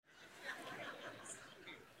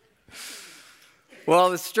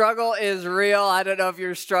Well, the struggle is real. I don't know if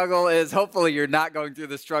your struggle is, hopefully you're not going through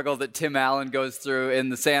the struggle that Tim Allen goes through in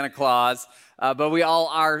the Santa Claus, but we all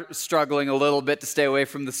are struggling a little bit to stay away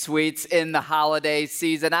from the sweets in the holiday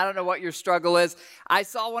season. I don't know what your struggle is. I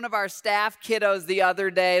saw one of our staff kiddos the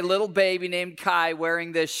other day, little baby named Kai,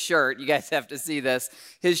 wearing this shirt. You guys have to see this.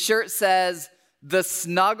 His shirt says, "The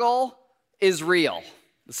snuggle is real."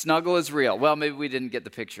 The snuggle is real. Well, maybe we didn't get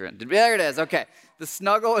the picture in. There it is. Okay. The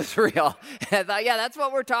snuggle is real. And I thought, yeah, that's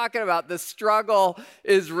what we're talking about. The struggle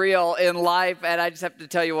is real in life. And I just have to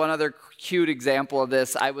tell you one other cute example of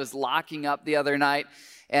this. I was locking up the other night,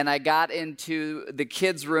 and I got into the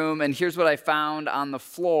kids' room, and here's what I found on the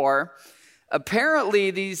floor.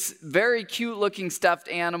 Apparently, these very cute-looking stuffed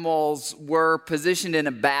animals were positioned in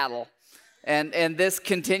a battle. And this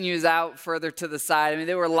continues out further to the side. I mean,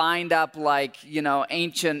 they were lined up like,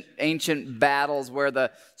 ancient battles where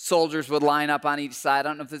the soldiers would line up on each side. I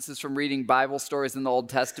don't know if this is from reading Bible stories in the Old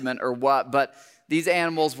Testament or what, but these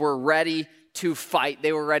animals were ready to fight.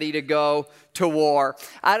 They were ready to go to war.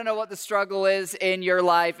 I don't know what the struggle is in your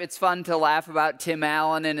life. It's fun to laugh about Tim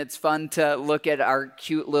Allen, and it's fun to look at our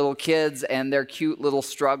cute little kids and their cute little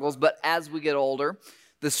struggles. But as we get older,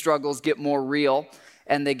 the struggles get more real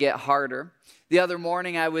and they get harder. The other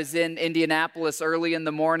morning, I was in Indianapolis early in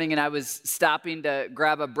the morning, and I was stopping to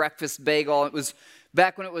grab a breakfast bagel. It was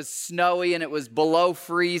back when it was snowy, and it was below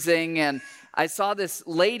freezing, and I saw this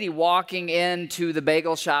lady walking into the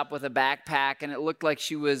bagel shop with a backpack, and it looked like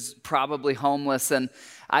she was probably homeless, and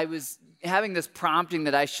I was having this prompting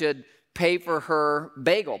that I should pay for her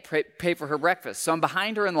bagel, pay for her breakfast. So I'm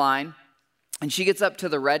behind her in line. And she gets up to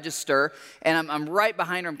the register, and I'm right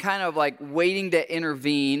behind her. I'm kind of like waiting to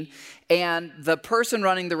intervene. And the person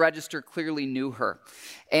running the register clearly knew her.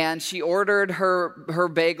 And she ordered her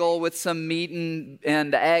bagel with some meat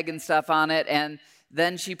and egg and stuff on it. And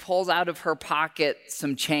then she pulls out of her pocket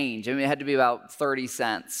some change. I mean, it had to be about 30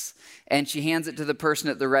 cents. And she hands it to the person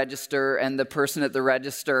at the register, and the person at the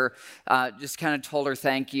register just kind of told her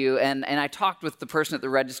thank you. And I talked with the person at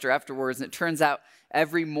the register afterwards, and it turns out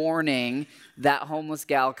every morning that homeless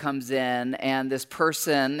gal comes in, and this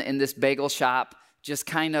person in this bagel shop just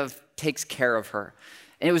kind of takes care of her.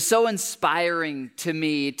 And it was so inspiring to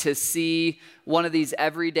me to see one of these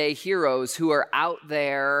everyday heroes who are out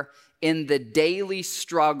there in the daily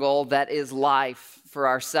struggle that is life for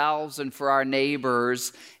ourselves and for our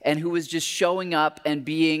neighbors, and who is just showing up and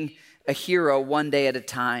being a hero one day at a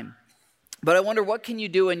time. But I wonder, what can you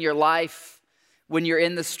do in your life when you're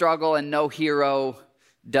in the struggle and no hero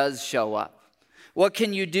does show up? What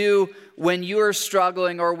can you do when you're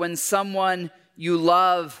struggling, or when someone you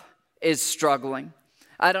love is struggling?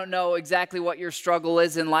 I don't know exactly what your struggle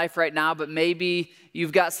is in life right now, but maybe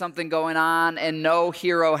you've got something going on and no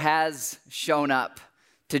hero has shown up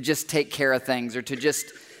to just take care of things or to just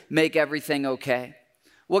make everything okay.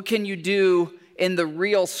 What can you do in the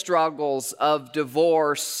real struggles of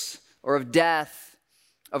divorce or of death,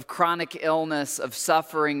 of chronic illness, of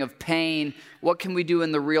suffering, of pain? What can we do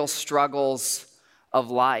in the real struggles of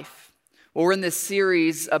life? Well, we're in this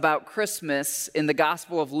series about Christmas in the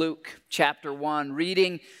Gospel of Luke, chapter 1,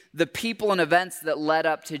 reading the people and events that led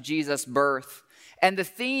up to Jesus' birth. And the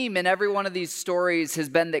theme in every one of these stories has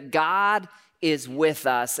been that God is with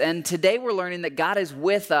us. And today we're learning that God is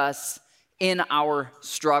with us in our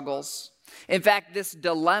struggles. In fact, this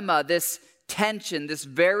dilemma, this tension, this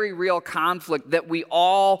very real conflict that we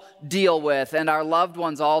all deal with and our loved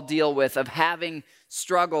ones all deal with, of having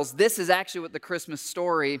struggles, this is actually what the Christmas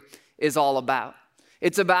story is all about.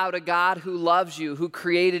 It's about a God who loves you, who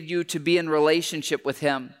created you to be in relationship with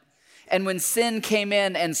Him. And when sin came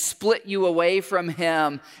in and split you away from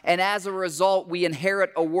Him, and as a result, we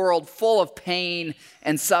inherit a world full of pain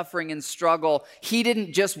and suffering and struggle, He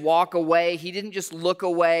didn't just walk away. He didn't just look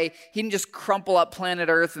away. He didn't just crumple up planet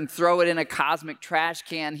Earth and throw it in a cosmic trash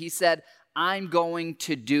can. He said, I'm going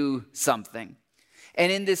to do something. And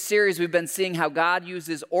in this series, we've been seeing how God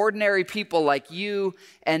uses ordinary people like you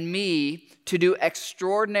and me to do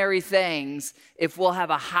extraordinary things if we'll have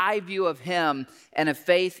a high view of Him and a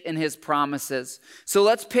faith in His promises. So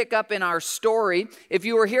let's pick up in our story. If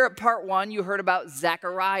you were here at part 1, you heard about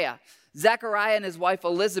Zechariah. Zechariah and his wife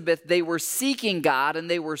Elizabeth, they were seeking God and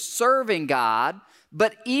they were serving God.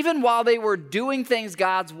 But even while they were doing things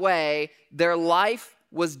God's way, their life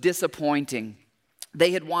was disappointing.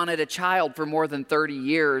 They had wanted a child for more than 30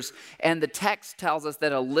 years, and the text tells us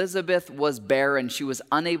that Elizabeth was barren. She was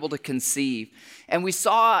unable to conceive. And we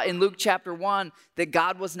saw in Luke chapter 1 that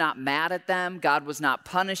God was not mad at them. God was not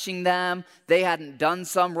punishing them. They hadn't done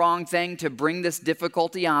some wrong thing to bring this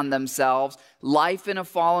difficulty on themselves. Life in a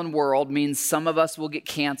fallen world means some of us will get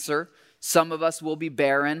cancer. Some of us will be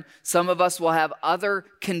barren. Some of us will have other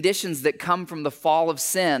conditions that come from the fall of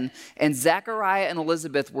sin. And Zechariah and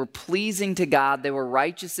Elizabeth were pleasing to God. They were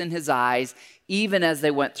righteous in his eyes, even as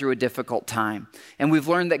they went through a difficult time. And we've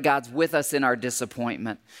learned that God's with us in our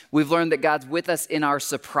disappointment. We've learned that God's with us in our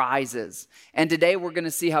surprises. And today we're going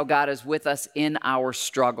to see how God is with us in our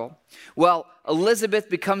struggle. Well, Elizabeth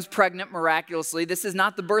becomes pregnant miraculously. This is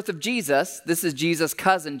not the birth of Jesus. This is Jesus'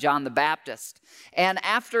 cousin, John the Baptist. And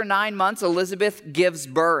after 9 months, Elizabeth gives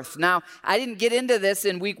birth. Now, I didn't get into this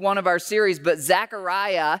in week 1 of our series, but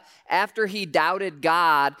Zechariah, after he doubted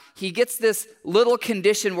God, he gets this little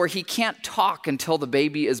condition where he can't talk until the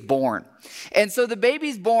baby is born. And so the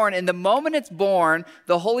baby's born, and the moment it's born,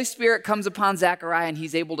 the Holy Spirit comes upon Zechariah, and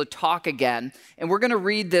he's able to talk again. And we're going to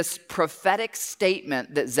read this prophetic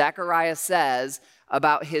statement that Zechariah says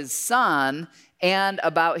about his son and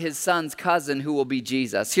about his son's cousin, who will be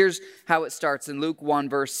Jesus. Here's how it starts in Luke 1,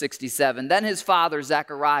 verse 67. Then his father,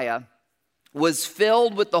 Zechariah, was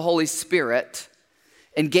filled with the Holy Spirit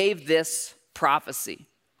and gave this prophecy.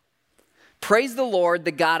 Praise the Lord,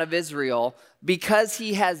 the God of Israel, because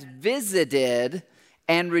he has visited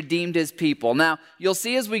and redeemed his people. Now, you'll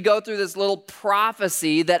see as we go through this little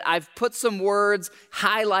prophecy that I've put some words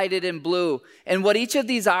highlighted in blue. And what each of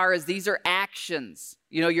these are is these are actions.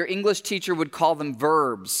 You know, your English teacher would call them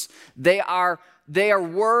verbs. They are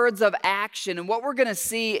words of action. And what we're going to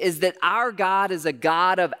see is that our God is a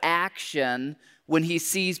God of action when he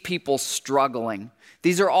sees people struggling.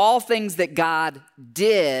 These are all things that God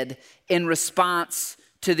did in response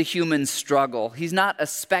to the human struggle. He's not a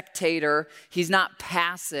spectator. He's not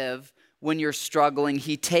passive when you're struggling.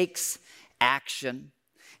 He takes action.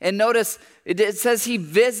 And notice, it says he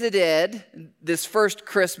visited, this first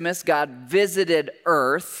Christmas, God visited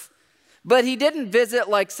earth, but he didn't visit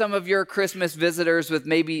like some of your Christmas visitors with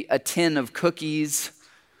maybe a tin of cookies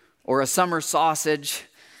or a summer sausage.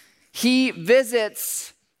 He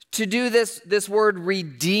visits to do this word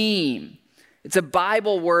redeem. It's a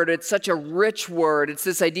Bible word. It's such a rich word. It's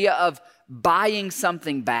this idea of buying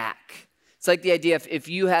something back. It's like the idea if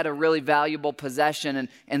you had a really valuable possession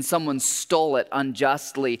and someone stole it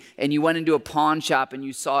unjustly and you went into a pawn shop and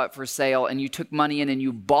you saw it for sale and you took money in and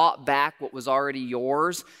you bought back what was already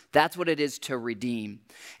yours, that's what it is to redeem.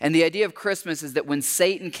 And the idea of Christmas is that when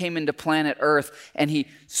Satan came into planet Earth and he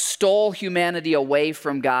stole humanity away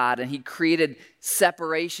from God and he created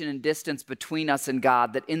separation and distance between us and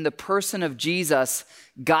God, that in the person of Jesus,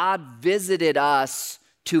 God visited us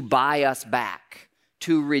to buy us back,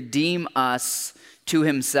 to redeem us to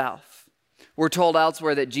himself. We're told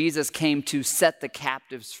elsewhere that Jesus came to set the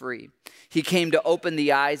captives free. He came to open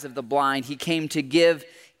the eyes of the blind. He came to give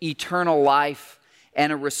eternal life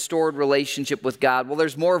and a restored relationship with God. Well,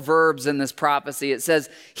 there's more verbs in this prophecy. It says,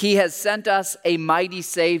 he has sent us a mighty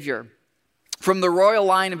Savior from the royal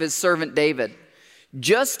line of his servant David,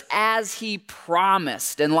 just as he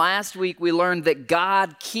promised. And last week we learned that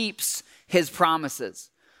God keeps his promises.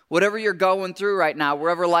 Whatever you're going through right now,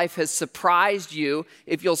 wherever life has surprised you,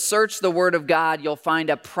 if you'll search the Word of God, you'll find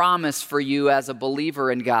a promise for you as a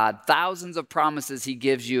believer in God. Thousands of promises he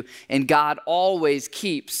gives you, and God always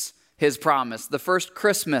keeps his promise. The first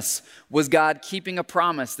Christmas was God keeping a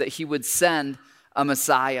promise that he would send a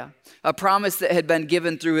Messiah, a promise that had been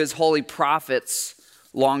given through his holy prophets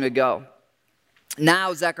long ago.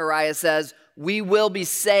 Now, Zechariah says, we will be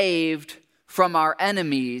saved from our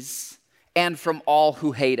enemies and from all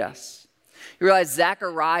who hate us. You realize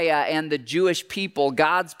Zechariah and the Jewish people,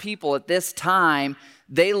 God's people at this time,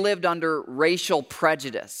 they lived under racial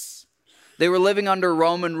prejudice. They were living under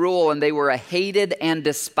Roman rule, and they were a hated and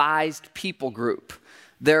despised people group.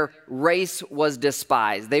 Their race was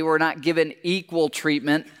despised. They were not given equal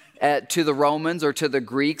treatment to the Romans or to the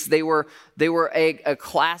Greeks. They were a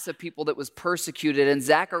class of people that was persecuted, and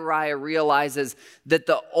Zechariah realizes that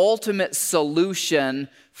the ultimate solution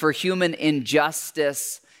for human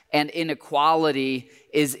injustice and inequality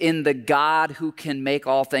is in the God who can make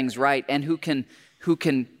all things right and who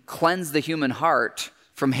can cleanse the human heart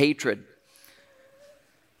from hatred.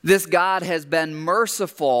 This God has been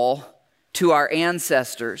merciful to our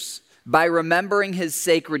ancestors by remembering his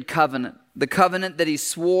sacred covenant, the covenant that he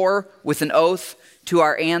swore with an oath to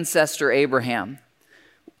our ancestor Abraham.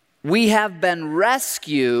 We have been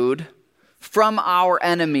rescued from our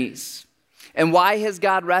enemies. And why has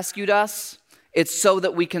God rescued us? It's so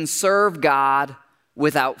that we can serve God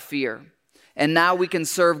without fear. And now we can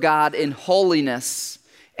serve God in holiness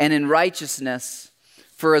and in righteousness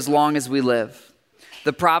for as long as we live.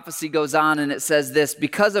 The prophecy goes on and it says this,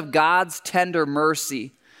 because of God's tender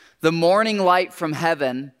mercy, the morning light from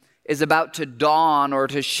heaven is about to dawn or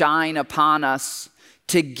to shine upon us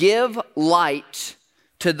to give light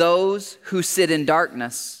to those who sit in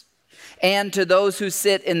darkness and to those who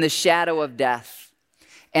sit in the shadow of death,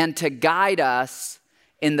 and to guide us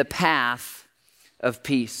in the path of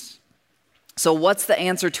peace. So what's the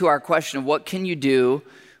answer to our question of what can you do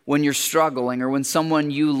when you're struggling or when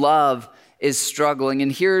someone you love is struggling?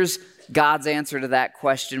 And here's God's answer to that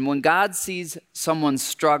question. When God sees someone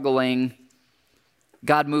struggling,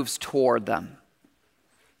 God moves toward them.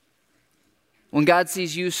 When God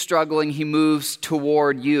sees you struggling, he moves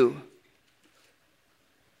toward you.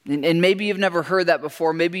 And maybe you've never heard that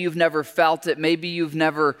before. Maybe you've never felt it. Maybe you've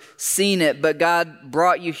never seen it. But God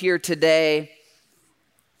brought you here today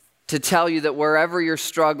to tell you that wherever you're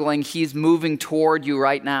struggling, he's moving toward you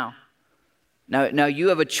right now. Now you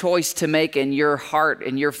have a choice to make in your heart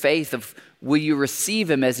and your faith of will you receive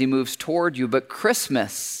him as he moves toward you. But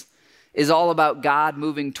Christmas is all about God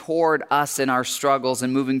moving toward us in our struggles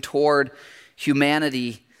and moving toward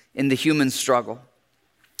humanity in the human struggle.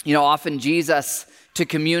 You know, often Jesus, to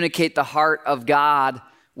communicate the heart of God,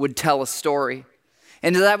 would tell a story.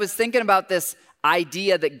 And as I was thinking about this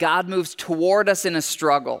idea that God moves toward us in a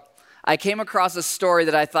struggle, I came across a story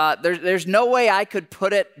that I thought, there's no way I could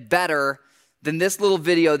put it better than this little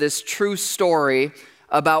video, this true story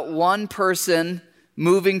about one person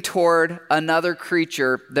moving toward another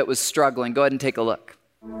creature that was struggling. Go ahead and take a look.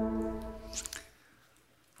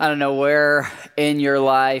 I don't know where in your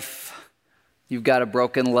life you've got a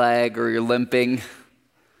broken leg or you're limping,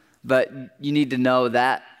 but you need to know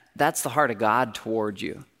that that's the heart of God toward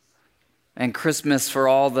you. And Christmas, for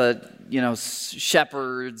all the,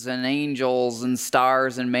 shepherds and angels and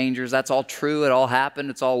stars and mangers, that's all true. It all happened.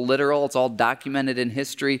 It's all literal. It's all documented in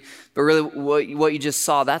history. But really, what you just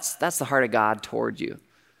saw, that's the heart of God toward you,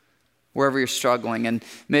 wherever you're struggling. And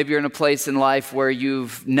maybe you're in a place in life where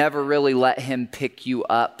you've never really let him pick you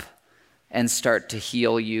up and start to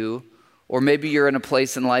heal you. Or maybe you're in a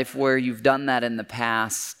place in life where you've done that in the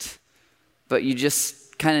past, but you just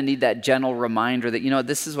kind of need that gentle reminder that,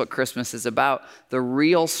 this is what Christmas is about. The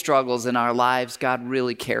real struggles in our lives, God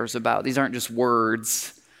really cares about. These aren't just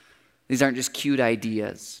words. These aren't just cute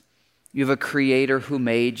ideas. You have a creator who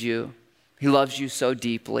made you. He loves you so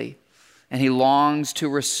deeply, and he longs to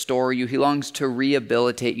restore you. He longs to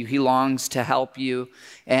rehabilitate you. He longs to help you,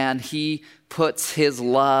 and he puts his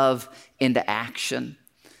love into action.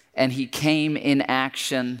 And he came in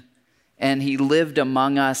action, and he lived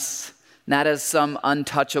among us, not as some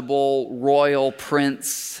untouchable royal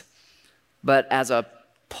prince, but as a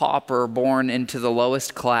pauper born into the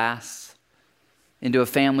lowest class, into a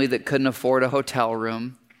family that couldn't afford a hotel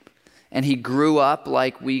room. And he grew up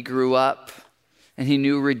like we grew up, and he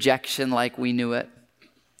knew rejection like we knew it.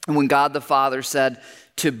 And when God the Father said,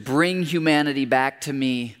 to bring humanity back to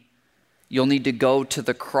me, you'll need to go to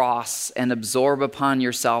the cross and absorb upon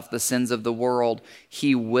yourself the sins of the world,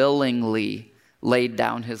 he willingly laid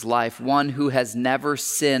down his life. One who has never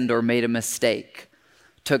sinned or made a mistake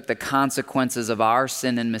took the consequences of our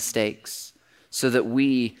sin and mistakes so that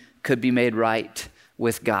we could be made right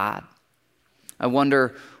with God. I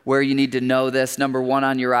wonder where you need to know this. Number one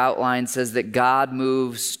on your outline says that God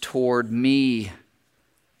moves toward me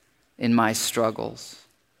in my struggles.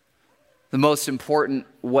 The most important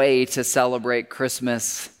way to celebrate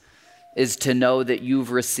Christmas is to know that you've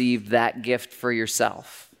received that gift for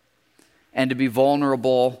yourself, and to be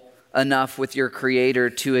vulnerable enough with your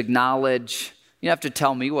Creator to acknowledge, you don't have to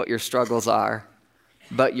tell me what your struggles are,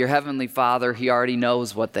 but your Heavenly Father, he already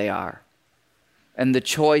knows what they are. And the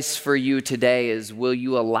choice for you today is, will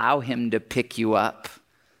you allow him to pick you up?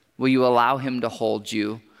 Will you allow him to hold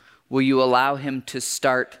you? Will you allow him to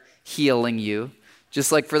start healing you?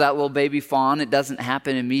 Just like for that little baby fawn, it doesn't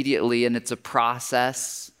happen immediately, and it's a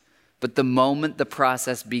process. But the moment the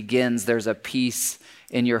process begins, there's a peace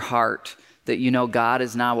in your heart that God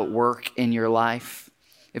is now at work in your life.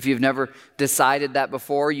 If you've never decided that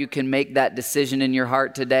before, you can make that decision in your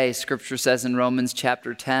heart today. Scripture says in Romans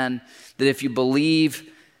chapter 10 that if you believe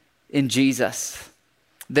in Jesus,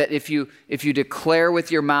 that if you declare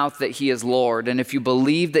with your mouth that he is Lord, and if you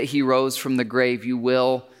believe that he rose from the grave, you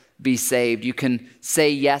will be saved. You can say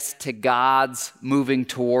yes to God's moving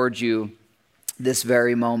towards you this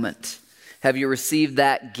very moment. Have you received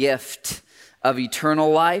that gift of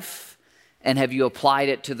eternal life? And have you applied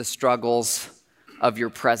it to the struggles of your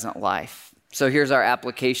present life? So here's our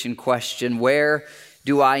application question. Where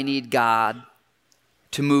do I need God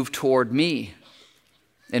to move toward me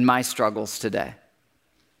in my struggles today?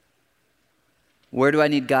 Where do I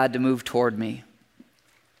need God to move toward me?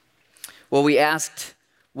 Well, we asked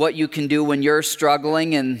what you can do when you're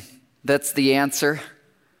struggling, and that's the answer.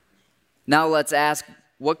 Now let's ask,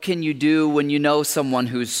 what can you do when you know someone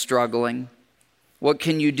who's struggling? What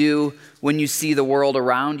can you do when you see the world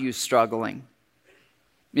around you struggling?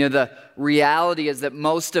 You know, the reality is that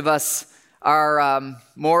most of us are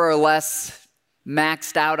more or less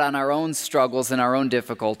maxed out on our own struggles and our own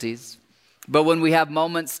difficulties. But when we have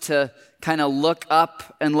moments to kind of look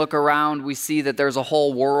up and look around, we see that there's a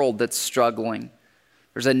whole world that's struggling.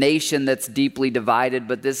 There's a nation that's deeply divided,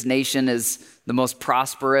 but this nation is the most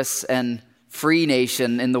prosperous and free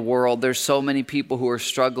nation in the world. There's so many people who are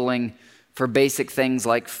struggling for basic things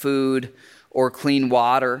like food or clean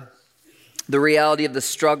water. The reality of the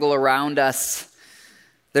struggle around us,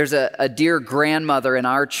 there's a dear grandmother in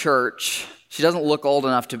our church. She doesn't look old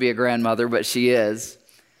enough to be a grandmother, but she is.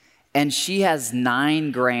 And she has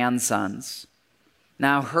 9 grandsons.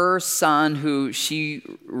 Now, her son, who she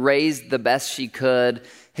raised the best she could,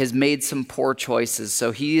 has made some poor choices.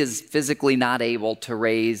 So he is physically not able to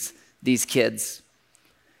raise these kids.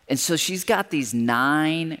 And so she's got these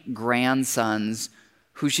 9 grandsons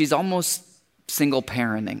who she's almost single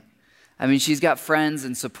parenting. I mean, she's got friends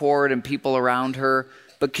and support and people around her.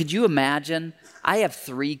 But could you imagine? I have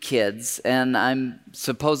 3 kids, and I'm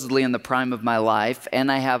supposedly in the prime of my life,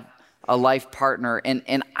 and I have a life partner,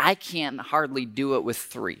 and I can't hardly do it with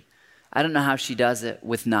 3. I don't know how she does it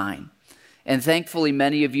with 9. And thankfully,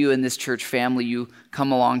 many of you in this church family, you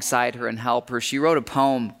come alongside her and help her. She wrote a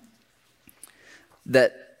poem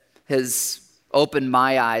that has opened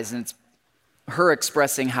my eyes, and it's her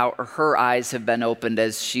expressing how her eyes have been opened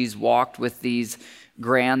as she's walked with these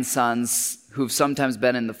grandsons who've sometimes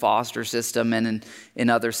been in the foster system and in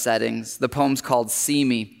other settings. The poem's called See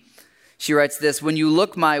Me. She writes this: when you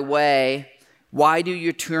look my way, why do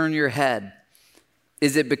you turn your head?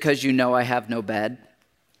 Is it because you know I have no bed?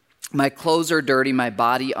 My clothes are dirty, my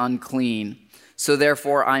body unclean, so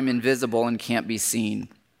therefore I'm invisible and can't be seen.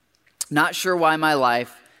 Not sure why my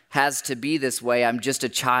life has to be this way. I'm just a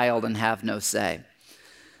child and have no say.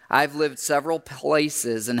 I've lived several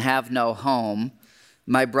places and have no home.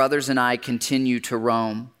 My brothers and I continue to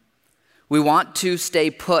roam. We want to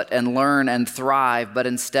stay put and learn and thrive, but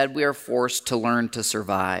instead we are forced to learn to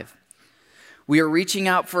survive. We are reaching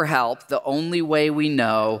out for help the only way we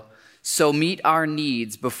know, so meet our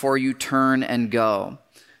needs before you turn and go.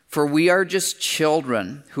 For we are just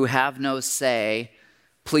children who have no say.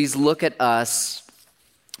 Please look at us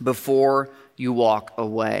before you walk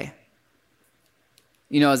away.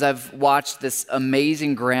 You know, as I've watched this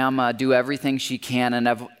amazing grandma do everything she can,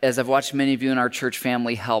 and as I've watched many of you in our church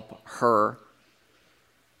family help her,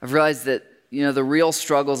 I've realized that, you know, the real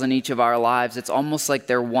struggles in each of our lives, it's almost like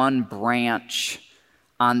they're one branch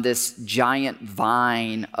on this giant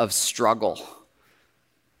vine of struggle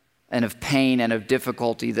and of pain and of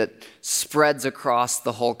difficulty that spreads across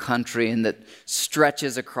the whole country and that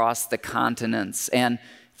stretches across the continents. And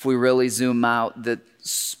if we really zoom out, that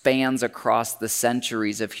spans across the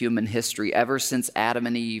centuries of human history, ever since Adam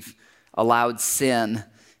and Eve allowed sin,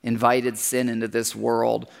 invited sin into this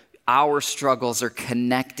world. Our struggles are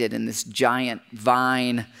connected in this giant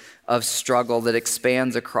vine of struggle that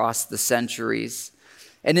expands across the centuries.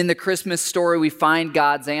 And in the Christmas story, we find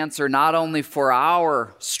God's answer not only for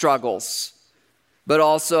our struggles, but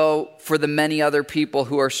also for the many other people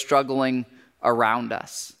who are struggling around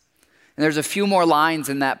us. And there's a few more lines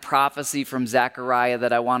in that prophecy from Zechariah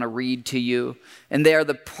that I want to read to you. And they are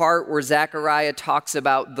the part where Zechariah talks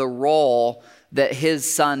about the role that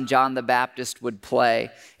his son, John the Baptist, would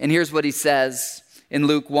play. And here's what he says in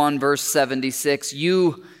Luke 1, verse 76.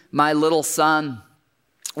 You, my little son,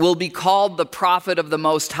 will be called the prophet of the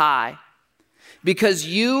Most High, because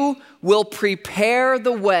you will prepare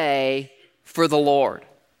the way for the Lord.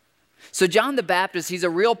 So John the Baptist, he's a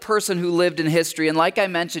real person who lived in history. And like I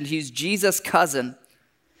mentioned, he's Jesus' cousin.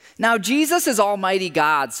 Now, Jesus is Almighty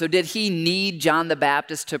God. So did he need John the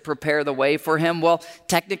Baptist to prepare the way for him? Well,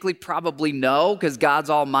 technically, probably no, because God's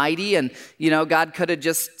Almighty. And, you know, God could have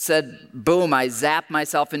just said, boom, I zap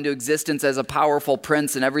myself into existence as a powerful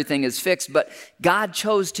prince and everything is fixed. But God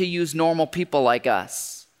chose to use normal people like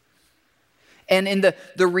us. And in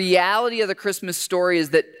the reality of the Christmas story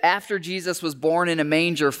is that after Jesus was born in a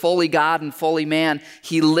manger, fully God and fully man,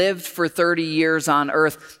 he lived for 30 years on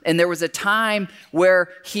earth. And there was a time where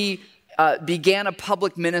he began a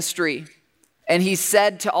public ministry. And he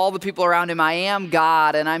said to all the people around him, I am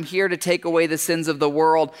God, and I'm here to take away the sins of the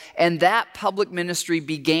world. And that public ministry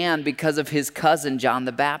began because of his cousin, John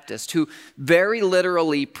the Baptist, who very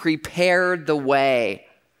literally prepared the way,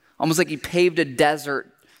 almost like he paved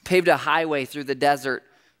a highway through the desert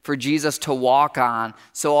for Jesus to walk on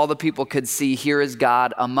so all the people could see, here is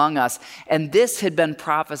God among us. And this had been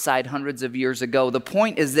prophesied hundreds of years ago. The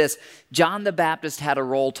point is this: John the Baptist had a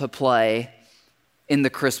role to play in the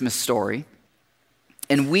Christmas story,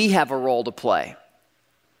 and we have a role to play.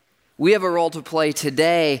 We have a role to play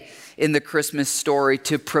today in the Christmas story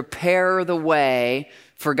to prepare the way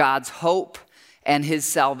for God's hope and his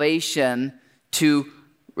salvation to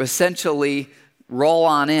essentially roll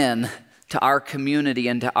on in to our community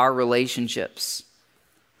and to our relationships.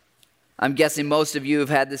 I'm guessing most of you have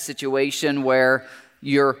had this situation where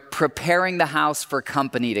you're preparing the house for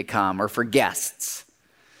company to come or for guests.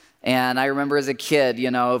 And I remember as a kid,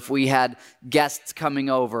 if we had guests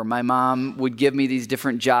coming over, my mom would give me these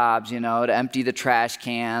different jobs, to empty the trash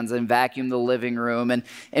cans and vacuum the living room.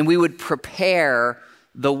 And we would prepare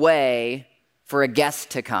the way for a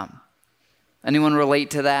guest to come. Anyone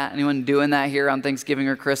relate to that? Anyone doing that here on Thanksgiving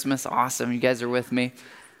or Christmas? Awesome, you guys are with me.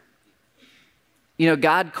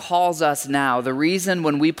 God calls us now. The reason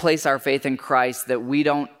when we place our faith in Christ that we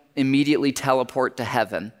don't immediately teleport to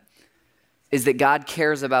heaven is that God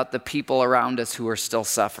cares about the people around us who are still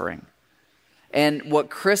suffering. And what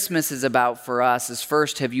Christmas is about for us is,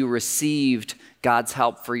 first, have you received God's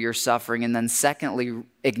help for your suffering? And then secondly,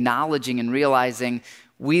 acknowledging and realizing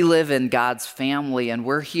we live in God's family, and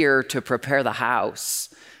we're here to prepare the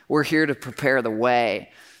house. We're here to prepare the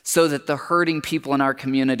way so that the hurting people in our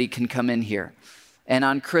community can come in here. And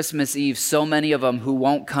on Christmas Eve, so many of them who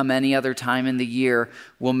won't come any other time in the year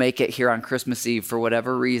will make it here on Christmas Eve for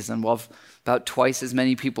whatever reason. We'll have about twice as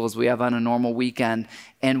many people as we have on a normal weekend.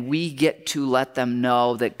 And we get to let them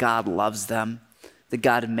know that God loves them, that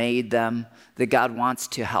God made them, that God wants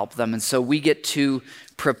to help them. And so we get to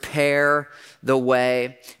prepare the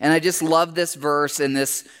way. And I just love this verse in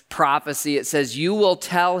this prophecy. It says, you will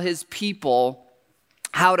tell his people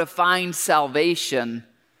how to find salvation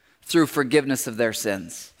through forgiveness of their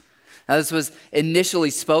sins. Now, this was initially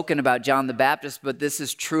spoken about John the Baptist, but this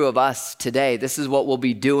is true of us today. This is what we'll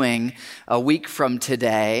be doing a week from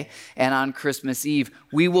today. And on Christmas Eve,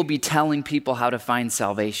 we will be telling people how to find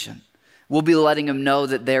salvation. We'll be letting them know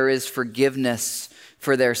that there is forgiveness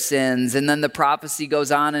for their sins. And then the prophecy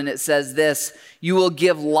goes on and it says this: you will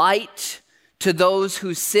give light to those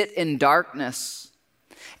who sit in darkness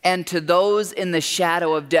and to those in the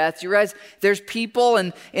shadow of death. You realize there's people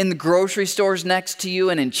in the grocery stores next to you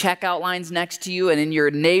and in checkout lines next to you and in your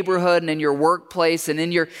neighborhood and in your workplace and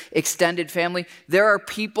in your extended family. There are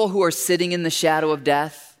people who are sitting in the shadow of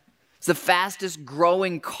death. It's the fastest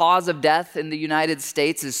growing cause of death in the United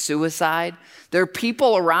States is suicide. There are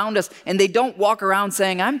people around us, and they don't walk around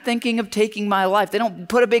saying, I'm thinking of taking my life. They don't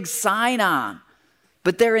put a big sign on,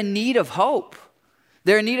 but they're in need of hope.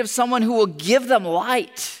 They're in need of someone who will give them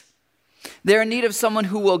light. They're in need of someone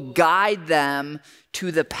who will guide them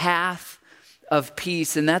to the path of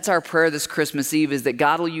peace. And that's our prayer this Christmas Eve, is that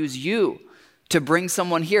God will use you to bring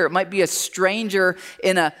someone here. It might be a stranger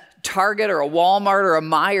in a Target or a Walmart or a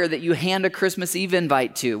Meijer that you hand a Christmas Eve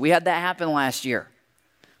invite to. We had that happen last year.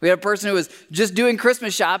 We had a person who was just doing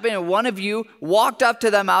Christmas shopping, and one of you walked up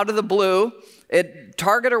to them out of the blue at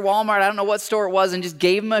Target or Walmart, I don't know what store it was, and just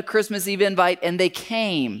gave them a Christmas Eve invite, and they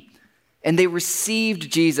came and they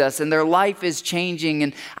received Jesus, and their life is changing.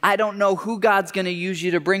 And I don't know who God's going to use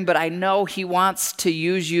you to bring, but I know he wants to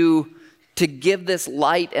use you to give this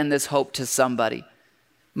light and this hope to somebody.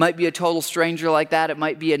 It might be a total stranger like that. It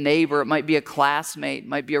might be a neighbor. It might be a classmate. It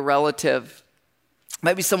might be a relative. It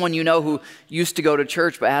might be someone you know who used to go to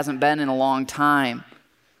church but hasn't been in a long time.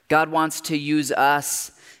 God wants to use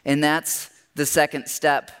us, and that's the second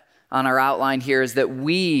step on our outline here, is that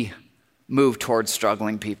we move towards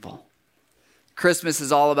struggling people. Christmas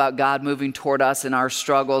is all about God moving toward us in our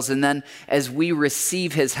struggles, and then as we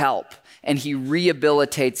receive his help and he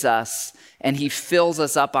rehabilitates us and he fills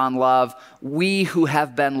us up on love, we who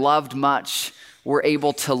have been loved much, we're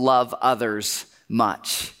able to love others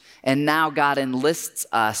much. And now God enlists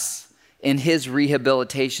us in his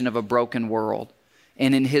rehabilitation of a broken world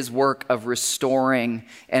and in his work of restoring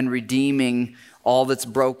and redeeming all that's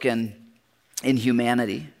broken in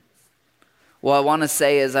humanity. What I want to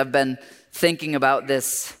say is, I've been thinking about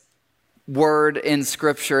this word in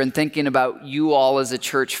Scripture and thinking about you all as a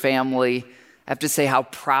church family. I have to say how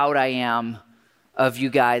proud I am of you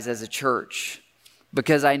guys as a church,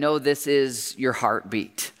 because I know this is your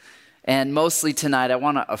heartbeat. And mostly tonight, I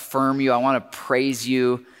want to affirm you. I want to praise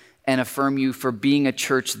you and affirm you for being a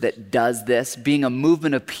church that does this, being a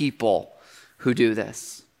movement of people who do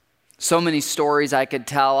this. So many stories I could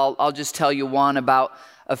tell. I'll just tell you one about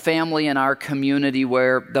a family in our community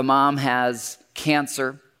where the mom has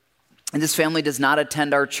cancer. And this family does not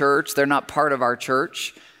attend our church. They're not part of our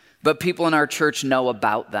church. but people in our church know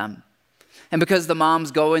about them. And because the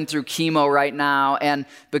mom's going through chemo right now, and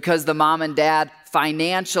because the mom and dad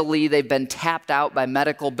financially, they've been tapped out by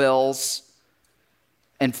medical bills,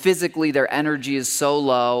 and physically their energy is so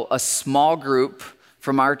low, a small group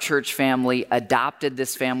from our church family adopted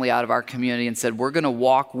this family out of our community and said, we're going to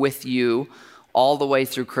walk with you all the way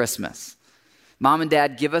through Christmas. Mom and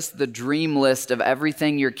dad, give us the dream list of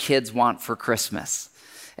everything your kids want for Christmas.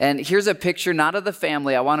 And here's a picture, not of the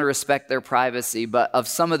family, I want to respect their privacy, but of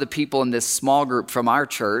some of the people in this small group from our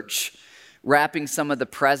church wrapping some of the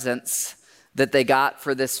presents that they got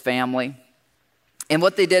for this family. And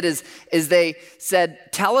what they did is they said,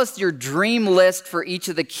 tell us your dream list for each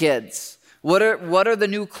of the kids. What are the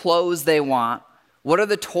new clothes they want? What are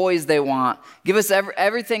the toys they want? Give us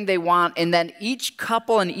everything they want. And then each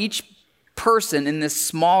couple and each person in this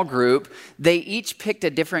small group, they each picked a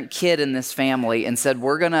different kid in this family and said,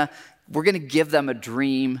 we're gonna give them a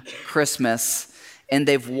dream Christmas. And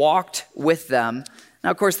they've walked with them. Now,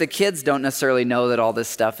 of course, the kids don't necessarily know that all this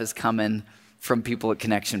stuff is coming from people at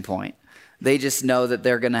Connection Point. They just know that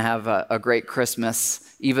they're going to have a great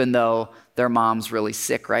Christmas, even though their mom's really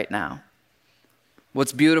sick right now.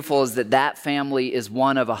 What's beautiful is that family is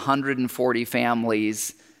one of 140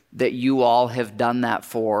 families that you all have done that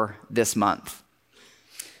for this month.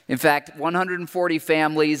 In fact, 140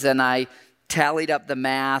 families, and I tallied up the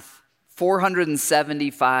math,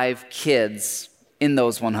 475 kids in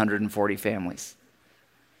those 140 families.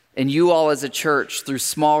 And you all as a church, through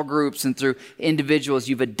small groups and through individuals,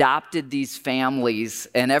 you've adopted these families,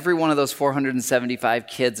 and every one of those 475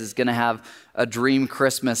 kids is going to have a dream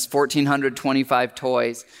Christmas, 1,425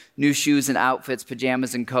 toys, new shoes and outfits,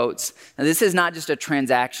 pajamas and coats. And this is not just a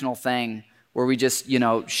transactional thing where we just,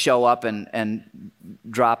 show up and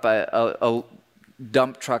drop a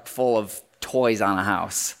dump truck full of toys on a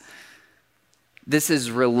house. This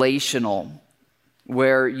is relational,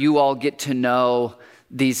 where you all get to know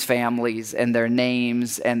these families and their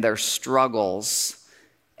names and their struggles.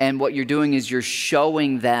 And what you're doing is you're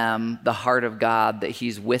showing them the heart of God, that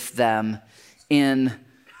He's with them in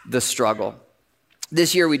the struggle.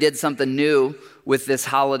 This year we did something new with this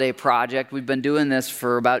holiday project. We've been doing this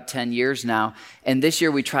for about 10 years now. And this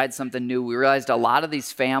year we tried something new. We realized a lot of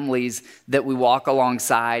these families that we walk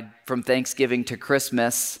alongside from Thanksgiving to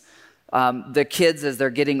Christmas, the kids, as they're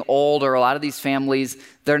getting older, a lot of these families,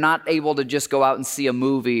 they're not able to just go out and see a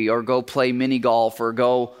movie or go play mini golf or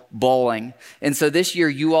go bowling. And so this year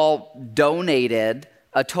you all donated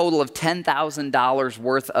a total of $10,000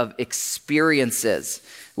 worth of experiences,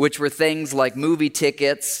 which were things like movie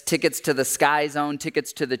tickets, tickets to the Sky Zone,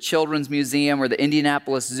 tickets to the Children's Museum or the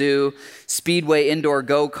Indianapolis Zoo, Speedway indoor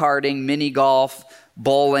go-karting, mini golf,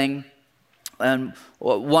 bowling. And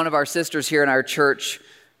one of our sisters here in our church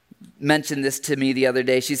mentioned this to me the other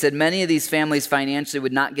day. She said many of these families financially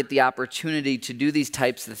would not get the opportunity to do these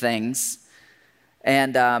types of things.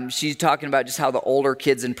 And she's talking about just how the older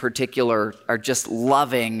kids in particular are just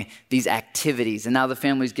loving these activities. And now the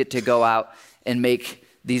families get to go out and make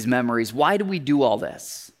these memories. Why do we do all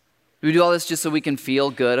this? Do we do all this just so we can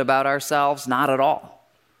feel good about ourselves? Not at all.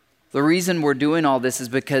 The reason we're doing all this is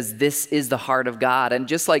because this is the heart of God. And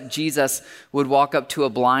just like Jesus would walk up to a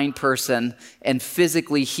blind person and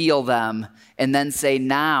physically heal them and then say,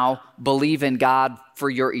 now believe in God for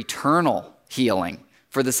your eternal healing,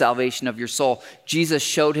 for the salvation of your soul. Jesus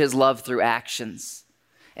showed His love through actions.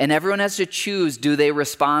 And everyone has to choose, do they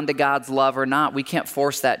respond to God's love or not? We can't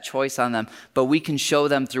force that choice on them, but we can show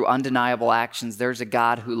them through undeniable actions. There's a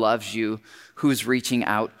God who loves you, who's reaching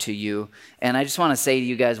out to you. And I just want to say to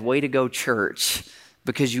you guys, way to go, church,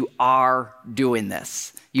 because you are doing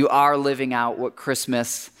this. You are living out what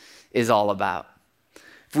Christmas is all about.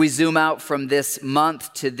 If we zoom out from this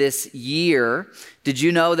month to this year, did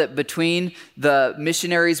you know that between the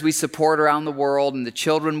missionaries we support around the world and the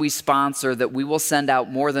children we sponsor, that we will send out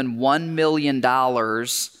more than $1 million,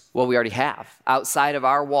 well, we already have, outside of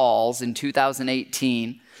our walls in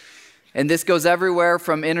 2018. And this goes everywhere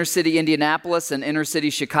from inner city Indianapolis and inner city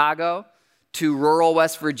Chicago to rural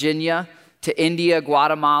West Virginia, to India,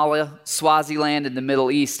 Guatemala, Swaziland, and the Middle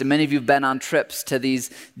East. And many of you have been on trips to these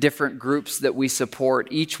different groups that we support,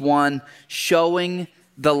 each one showing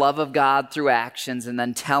the love of God through actions and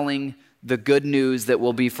then telling the good news that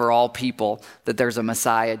will be for all people, that there's a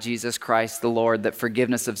Messiah, Jesus Christ the Lord, that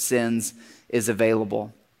forgiveness of sins is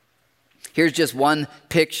available. Here's just one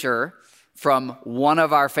picture from one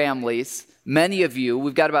of our families. Many of you,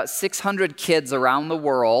 we've got about 600 kids around the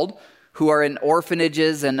world who are in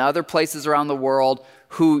orphanages and other places around the world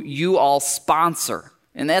who you all sponsor.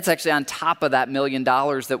 And that's actually on top of that $1 million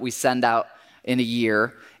that we send out in a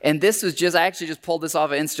year. And this was I actually just pulled this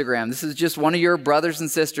off of Instagram. This is just one of your brothers and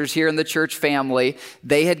sisters here in the church family.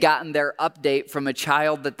 They had gotten their update from a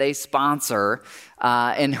child that they sponsor.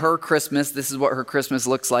 And her Christmas, this is what her Christmas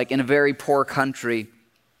looks like in a very poor country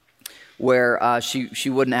where she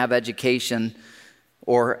wouldn't have education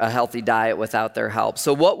or a healthy diet without their help.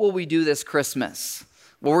 So what will we do this Christmas?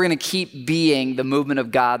 Well, we're going to keep being the movement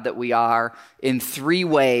of God that we are in 3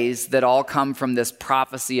 ways that all come from this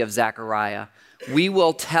prophecy of Zechariah. We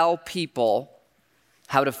will tell people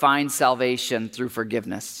how to find salvation through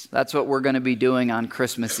forgiveness. That's what we're going to be doing on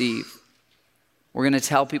Christmas Eve. We're going to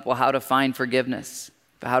tell people how to find forgiveness,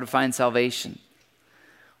 how to find salvation.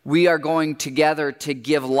 We are going together to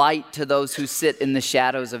give light to those who sit in the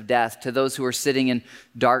shadows of death, to those who are sitting in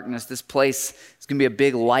darkness. This place is going to be a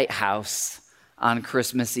big lighthouse on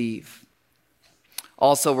Christmas Eve.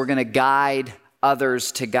 Also, we're going to guide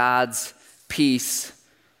others to God's peace.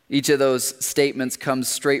 Each of those statements comes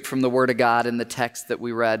straight from the Word of God in the text that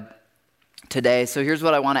we read today. So here's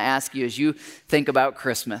what I want to ask you as you think about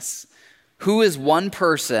Christmas. Who is one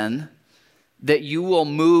person that you will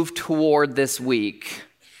move toward this week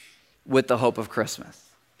with the hope of Christmas?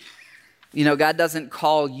 You know, God doesn't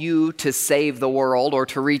call you to save the world or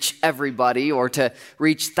to reach everybody or to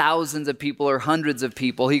reach thousands of people or hundreds of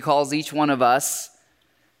people. He calls each one of us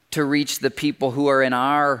to reach the people who are in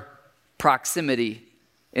our proximity,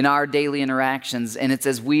 in our daily interactions. And it's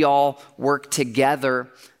as we all work together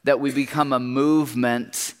that we become a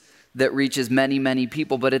movement that reaches many, many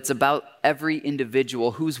people. But it's about every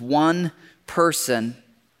individual. Who's one person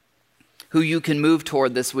who you can move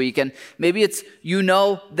toward this week? And maybe it's, you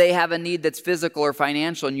know, they have a need that's physical or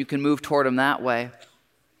financial and you can move toward them that way.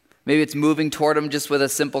 Maybe it's moving toward them just with a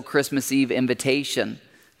simple Christmas Eve invitation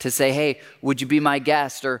to say, hey, would you be my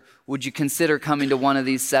guest? Or would you consider coming to one of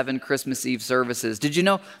these 7 Christmas Eve services? Did you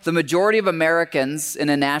know the majority of Americans in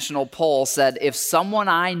a national poll said if someone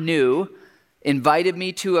I knew invited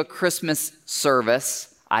me to a Christmas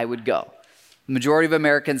service, I would go. The majority of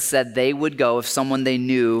Americans said they would go if someone they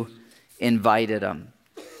knew invited them.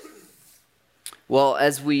 Well,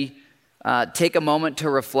 as we take a moment to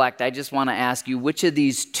reflect, I just want to ask you, which of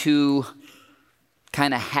these 2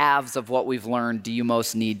 kind of halves of what we've learned do you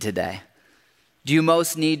most need today? Do you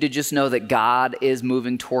most need to just know that God is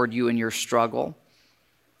moving toward you in your struggle?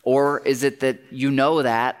 Or is it that you know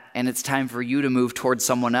that and it's time for you to move toward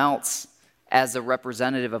someone else as a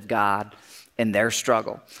representative of God in their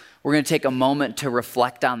struggle? We're going to take a moment to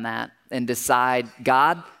reflect on that and decide,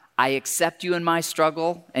 God, I accept you in my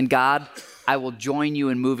struggle, and God, I will join you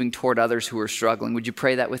in moving toward others who are struggling. Would you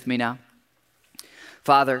pray that with me now?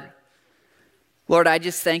 Father, Lord, I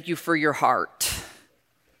just thank you for your heart.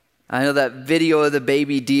 I know that video of the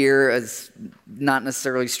baby deer is not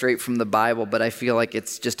necessarily straight from the Bible, but I feel like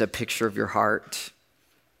it's just a picture of your heart.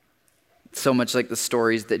 So much like the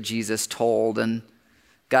stories that Jesus told. And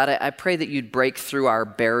God, I pray that you'd break through our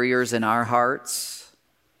barriers in our hearts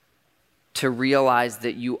to realize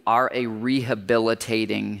that you are a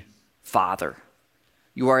rehabilitating Father.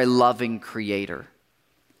 You are a loving Creator.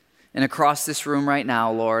 And across this room right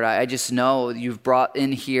now, Lord, I just know you've brought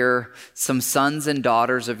in here some sons and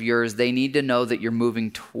daughters of yours. They need to know that you're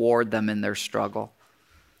moving toward them in their struggle.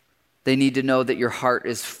 They need to know that your heart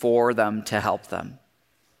is for them to help them.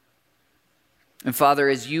 And Father,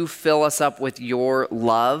 as you fill us up with your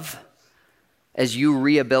love, as you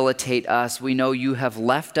rehabilitate us, we know you have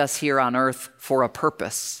left us here on earth for a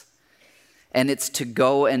purpose, and it's to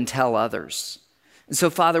go and tell others. And so,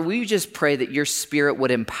 Father, we just pray that your Spirit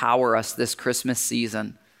would empower us this Christmas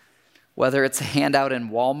season, whether it's a handout in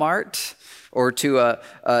Walmart or to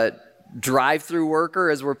a drive-through worker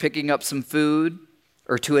as we're picking up some food,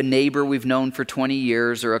 or to a neighbor we've known for 20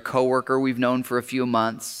 years or a coworker we've known for a few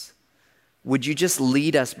months. Would you just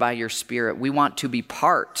lead us by your Spirit? We want to be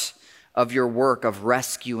part of your work of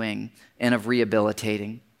rescuing and of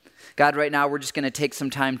rehabilitating. God, right now we're just going to take some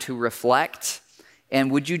time to reflect.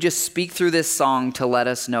 And would you just speak through this song to let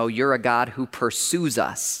us know you're a God who pursues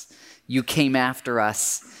us. You came after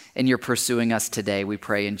us and you're pursuing us today. We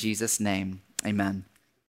pray in Jesus' name. Amen.